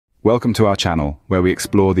Welcome to our channel, where we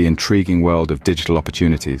explore the intriguing world of digital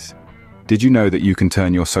opportunities. Did you know that you can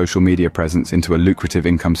turn your social media presence into a lucrative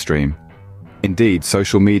income stream? Indeed,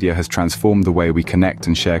 social media has transformed the way we connect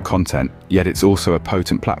and share content, yet it's also a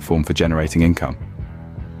potent platform for generating income.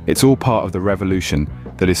 It's all part of the revolution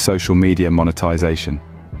that is social media monetization.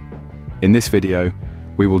 In this video,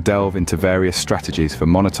 we will delve into various strategies for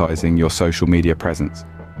monetizing your social media presence,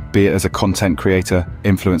 be it as a content creator,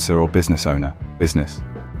 influencer, or business owner.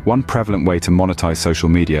 One prevalent way to monetize social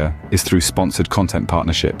media is through sponsored content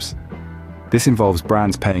partnerships. This involves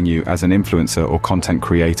brands paying you as an influencer or content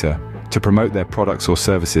creator to promote their products or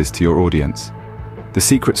services to your audience. The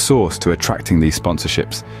secret sauce to attracting these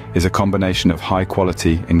sponsorships is a combination of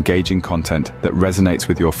high-quality, engaging content that resonates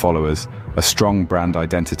with your followers, a strong brand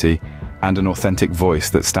identity, and an authentic voice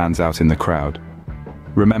that stands out in the crowd.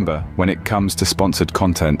 Remember, when it comes to sponsored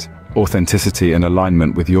content, authenticity and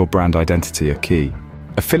alignment with your brand identity are key.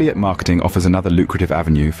 Affiliate marketing offers another lucrative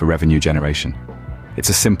avenue for revenue generation. It's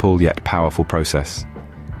a simple yet powerful process.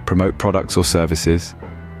 Promote products or services,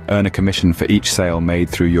 earn a commission for each sale made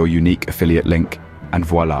through your unique affiliate link, and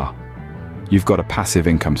voila! You've got a passive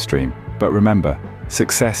income stream. But remember,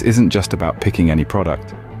 success isn't just about picking any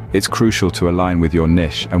product. It's crucial to align with your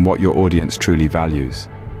niche and what your audience truly values.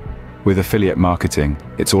 With affiliate marketing,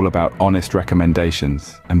 it's all about honest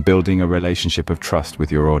recommendations and building a relationship of trust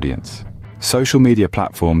with your audience. Social media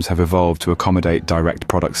platforms have evolved to accommodate direct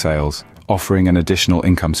product sales, offering an additional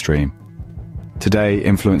income stream. Today,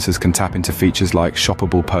 influencers can tap into features like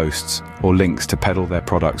shoppable posts or links to peddle their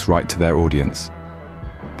products right to their audience.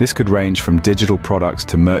 This could range from digital products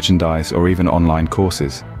to merchandise or even online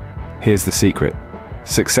courses. Here's the secret.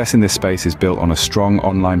 Success in this space is built on a strong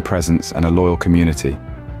online presence and a loyal community.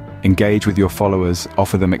 Engage with your followers,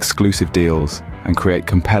 offer them exclusive deals, and create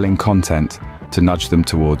compelling content to nudge them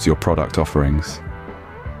towards your product offerings.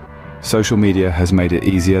 Social media has made it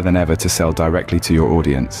easier than ever to sell directly to your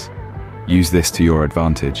audience. Use this to your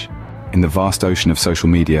advantage. In the vast ocean of social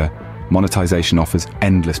media, monetization offers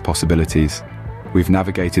endless possibilities. We've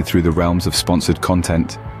navigated through the realms of sponsored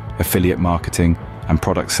content, affiliate marketing, and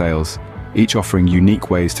product sales, each offering unique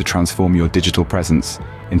ways to transform your digital presence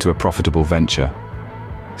into a profitable venture.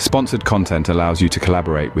 Sponsored content allows you to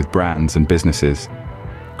collaborate with brands and businesses,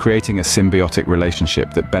 creating a symbiotic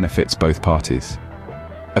relationship that benefits both parties.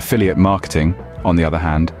 Affiliate marketing, on the other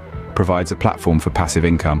hand, provides a platform for passive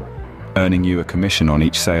income, earning you a commission on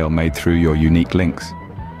each sale made through your unique links.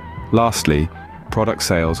 Lastly, product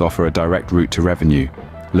sales offer a direct route to revenue,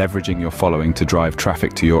 leveraging your following to drive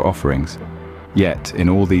traffic to your offerings. Yet, in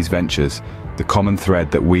all these ventures, the common thread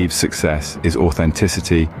that weaves success is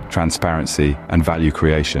authenticity, transparency, and value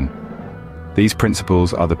creation. These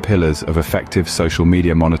principles are the pillars of effective social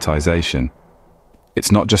media monetization.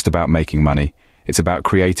 It's not just about making money, it's about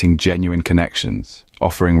creating genuine connections,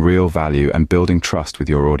 offering real value, and building trust with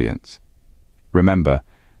your audience. Remember,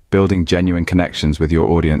 building genuine connections with your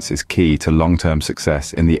audience is key to long-term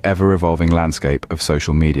success in the ever-evolving landscape of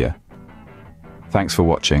social media. Thanks for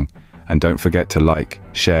watching, and don't forget to like,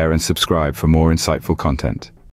 share, and subscribe for more insightful content.